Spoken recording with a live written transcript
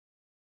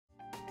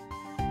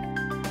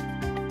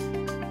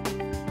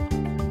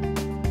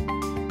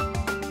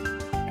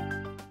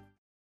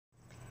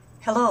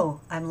Hello,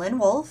 I'm Lynn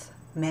Wolf,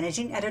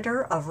 Managing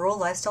Editor of Rural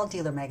Lifestyle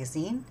Dealer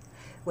Magazine,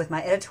 with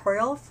my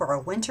editorial for our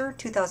Winter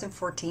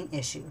 2014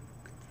 issue.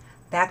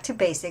 Back to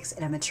basics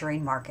in a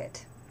maturing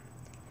market.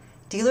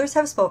 Dealers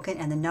have spoken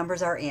and the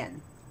numbers are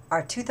in.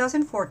 Our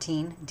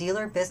 2014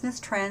 Dealer Business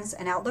Trends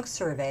and Outlook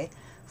Survey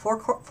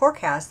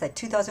forecasts that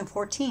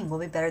 2014 will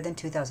be better than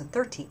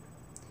 2013.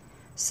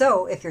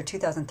 So, if your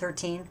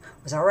 2013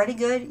 was already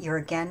good, you're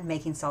again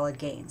making solid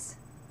gains.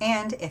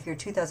 And if your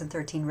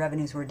 2013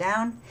 revenues were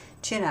down,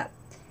 chin up.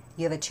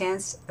 You have a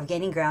chance of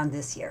gaining ground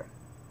this year.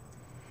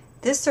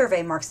 This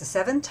survey marks the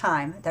 7th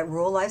time that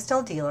Rural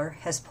Lifestyle Dealer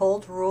has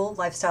polled rural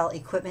lifestyle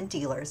equipment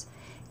dealers,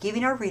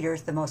 giving our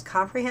readers the most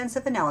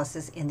comprehensive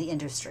analysis in the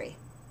industry.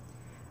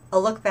 A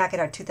look back at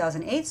our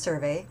 2008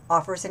 survey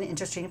offers an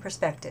interesting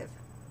perspective.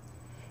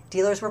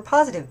 Dealers were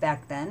positive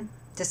back then,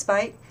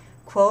 despite,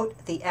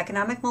 quote, the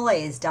economic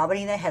malaise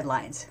dominating the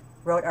headlines,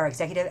 wrote our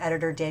executive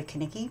editor Dave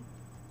Kanicki.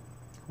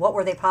 What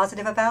were they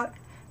positive about?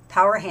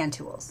 Power hand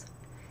tools.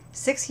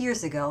 6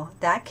 years ago,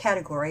 that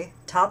category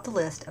topped the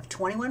list of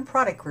 21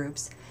 product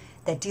groups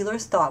that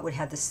dealers thought would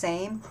have the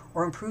same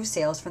or improved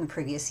sales from the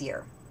previous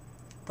year.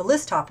 The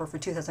list topper for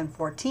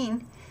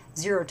 2014,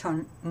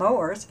 zero-turn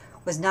mowers,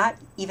 was not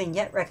even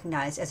yet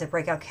recognized as a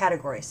breakout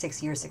category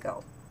 6 years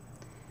ago.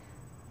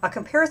 A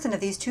comparison of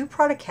these two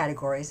product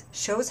categories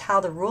shows how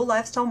the rural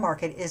lifestyle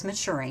market is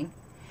maturing.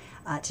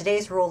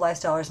 Today's rural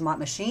lifestylers want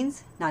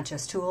machines, not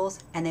just tools,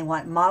 and they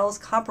want models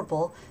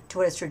comparable to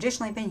what has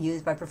traditionally been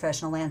used by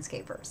professional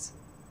landscapers.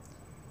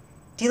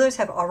 Dealers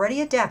have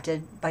already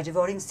adapted by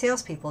devoting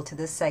salespeople to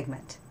this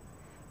segment.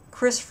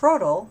 Chris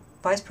Frodel,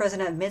 Vice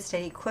President of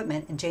Mid-State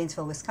Equipment in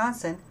Janesville,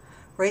 Wisconsin,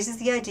 raises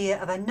the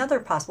idea of another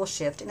possible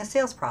shift in the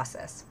sales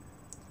process.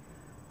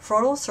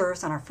 Frodel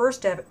serves on our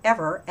first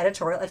ever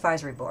editorial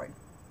advisory board.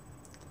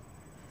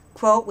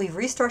 Quote, we've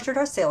restructured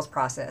our sales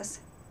process,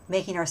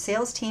 making our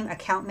sales team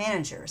account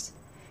managers.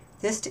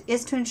 This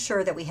is to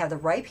ensure that we have the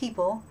right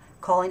people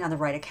calling on the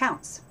right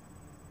accounts.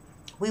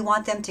 We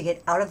want them to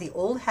get out of the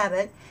old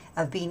habit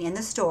of being in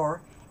the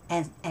store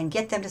and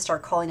get them to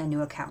start calling on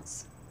new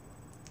accounts.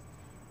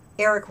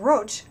 Eric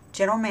Roach,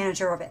 General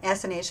Manager of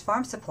S&H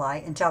Farm Supply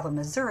in Joplin,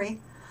 Missouri,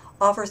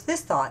 offers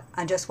this thought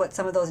on just what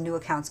some of those new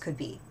accounts could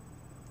be.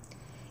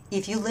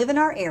 If you live in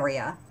our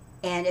area,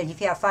 and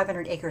if you have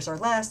 500 acres or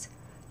less,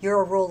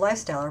 you're a rural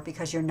lifestyler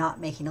because you're not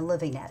making a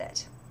living at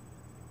it.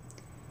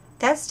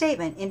 That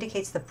statement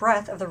indicates the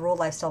breadth of the rural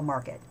lifestyle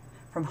market,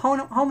 from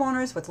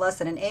homeowners with less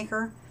than an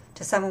acre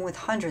to someone with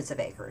hundreds of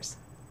acres.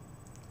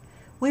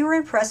 We were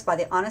impressed by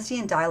the honesty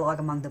and dialogue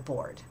among the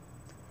board.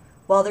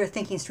 While they're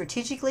thinking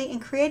strategically and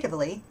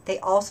creatively, they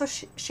also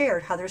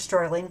shared how they're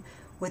struggling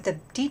with the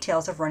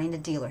details of running a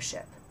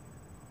dealership.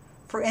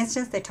 For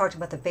instance, they talked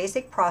about the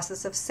basic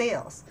process of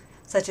sales,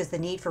 such as the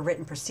need for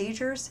written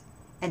procedures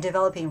and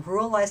developing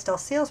rural lifestyle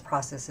sales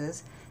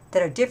processes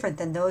that are different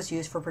than those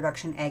used for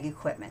production ag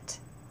equipment.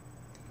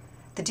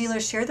 The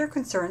dealers share their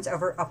concerns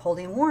over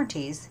upholding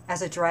warranties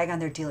as a drag on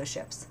their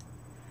dealerships,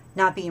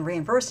 not being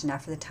reimbursed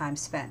enough for the time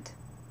spent.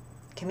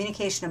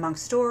 Communication among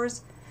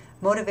stores,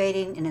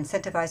 motivating and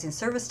incentivizing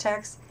service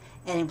techs,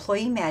 and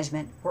employee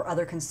management were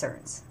other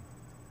concerns.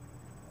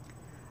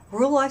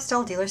 Rural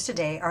lifestyle dealers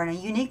today are in a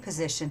unique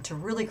position to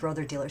really grow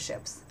their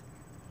dealerships.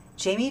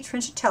 Jamie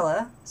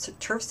Trinchetella,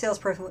 turf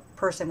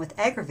salesperson with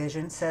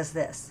AgriVision, says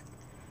this: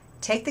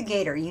 take the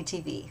Gator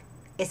UTV.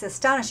 It's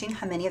astonishing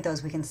how many of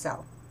those we can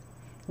sell.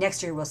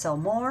 Next year we'll sell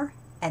more,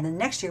 and the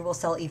next year we'll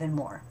sell even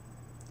more.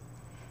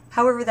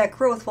 However, that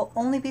growth will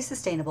only be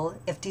sustainable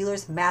if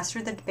dealers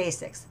master the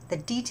basics, the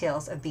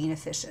details of being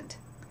efficient.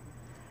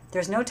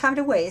 There's no time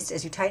to waste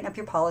as you tighten up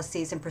your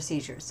policies and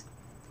procedures.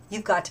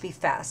 You've got to be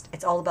fast.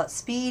 It's all about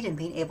speed and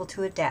being able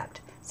to adapt,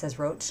 says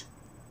Roach.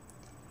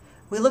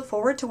 We look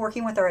forward to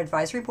working with our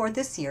advisory board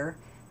this year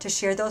to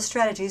share those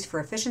strategies for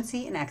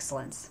efficiency and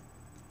excellence.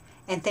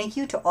 And thank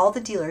you to all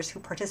the dealers who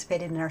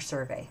participated in our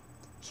survey.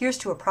 Here's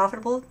to a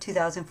profitable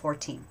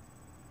 2014.